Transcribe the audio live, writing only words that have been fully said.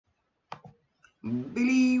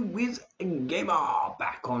Billy Wiz Gamer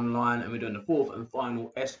back online, and we're doing the fourth and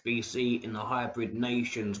final SBC in the Hybrid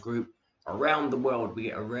Nations group. Around the world, we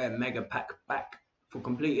get a rare mega pack back for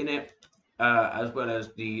completing it, as well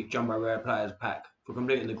as the jumbo rare players pack for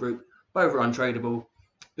completing the group. Both are untradeable.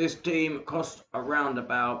 This team costs around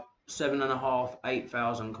about 7,500,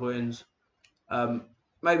 8,000 coins.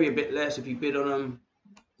 Maybe a bit less if you bid on them.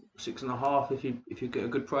 6,500 if you get a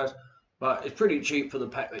good price. But it's pretty cheap for the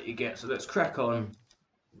pack that you get. So let's crack on,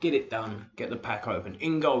 get it done, get the pack open.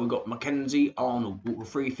 In goal, we've got Mackenzie Arnold, bought for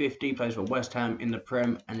 350, plays for West Ham in the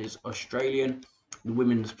Prem and is Australian, the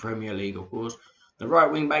Women's Premier League, of course. The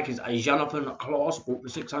right wing back is a Jonathan Klaas, bought for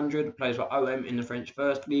 600, plays for OM in the French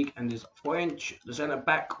First League and is French. The centre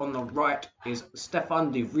back on the right is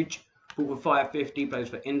Stefan de Vrij, bought for 550, plays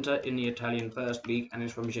for Inter in the Italian First League and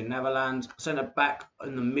is from Netherlands. Centre back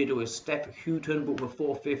in the middle is Steph Houghton, bought for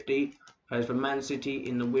 450. Plays for Man City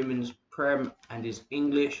in the Women's Prem and is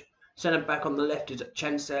English. Centre back on the left is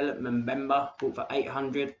Chancel Mbemba, bought for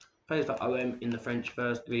 800. Plays for OM in the French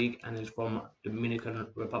First League and is from Dominican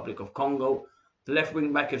Republic of Congo. The left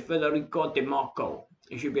wing back is Federico De Marco.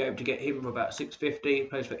 You should be able to get him for about 650.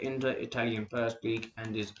 Plays for Inter, Italian First League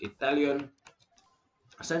and is Italian.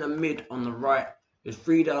 Centre mid on the right is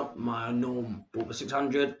Frida Manorm, bought for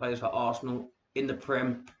 600. Plays for Arsenal in the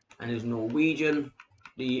Prem and is Norwegian.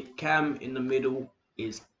 The cam in the middle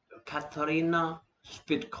is Katarina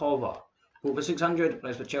Svitkova, bought for 600,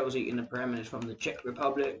 plays for Chelsea in the Prem and is from the Czech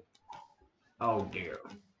Republic. Oh dear,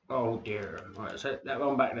 oh dear. Right, set that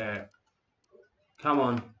one back there. Come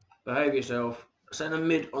on, behave yourself. Centre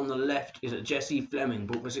mid on the left is Jesse Fleming,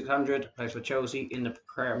 bought for 600, plays for Chelsea in the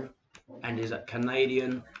Prem and is a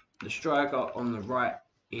Canadian. The striker on the right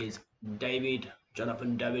is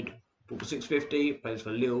Jonathan David, bought for 650, plays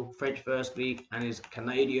for Lille, French First League and is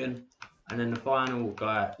Canadian. And then the final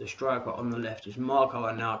guy, the striker on the left, is Marko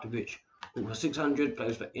Arnautovic, bought for 600,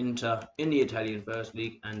 plays for Inter in the Italian First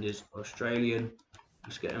League and is Australian.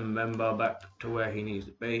 Let's get Mbemba back to where he needs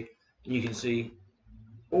to be. And you can see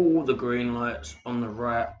all the green lights on the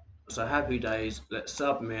right. So happy days. Let's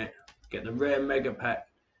submit, get the rare mega pack,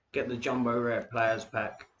 get the jumbo rare players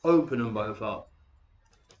pack, open them both up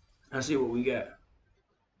and see what we get.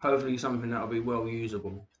 Hopefully something that'll be well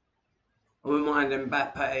usable. I wouldn't mind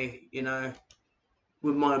Mbappe, you know.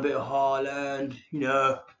 Wouldn't mind a bit of Haaland, you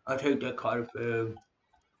know. I take that kind of thing.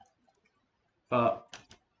 But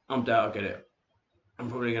I'm doubt I'll get it. I'm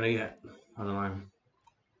probably gonna get, I don't know.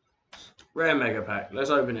 Rare mega pack. Let's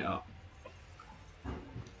open it up.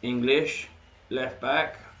 English, left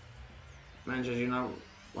back. Manchester United,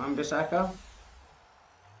 Wan-Bissaka.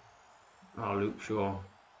 Oh, Luke Shaw.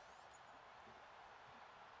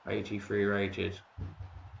 83 rated.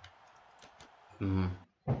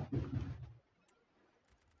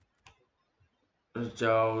 There's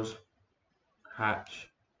Giles. Hatch.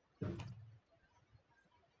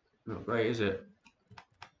 Not great, is it?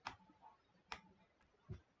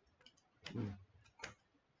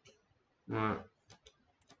 Right.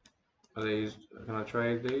 Are these, can I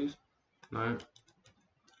trade these? No.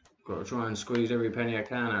 Got to try and squeeze every penny I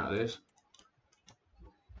can out of this.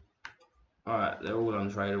 Alright, they're all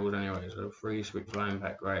untradables anyway, so free switch flame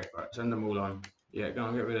pack, great. Right, send them all on. Yeah, go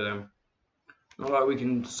on, get rid of them. Not like we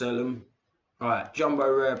can sell them. Alright, jumbo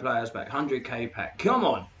rare players pack, 100k pack. Come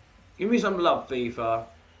on! Give me some love, FIFA.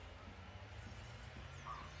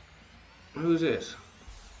 Who's this?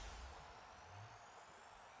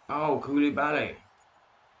 Oh, Koulibaly.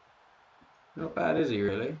 Not bad, is he,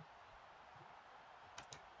 really?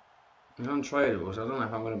 He's untradeable, so I don't know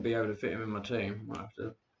if I'm going to be able to fit him in my team. Might have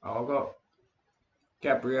to. Oh, I've got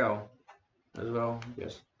Gabriel as well.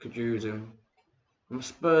 Yes, could use him. I'm a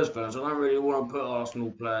Spurs fan, so I don't really want to put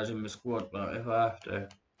Arsenal players in my squad, but if I have to, it'd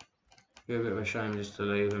be a bit of a shame just to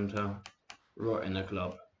leave him to rot in the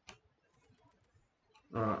club.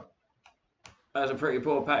 Alright. That's a pretty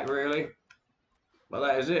poor pack, really. But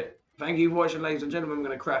that is it. Thank you for watching, ladies and gentlemen. I'm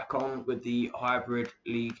going to crack on with the Hybrid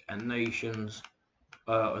League and Nations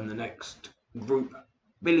in the next group.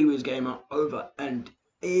 Billy Wiz Gamer over and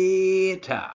out.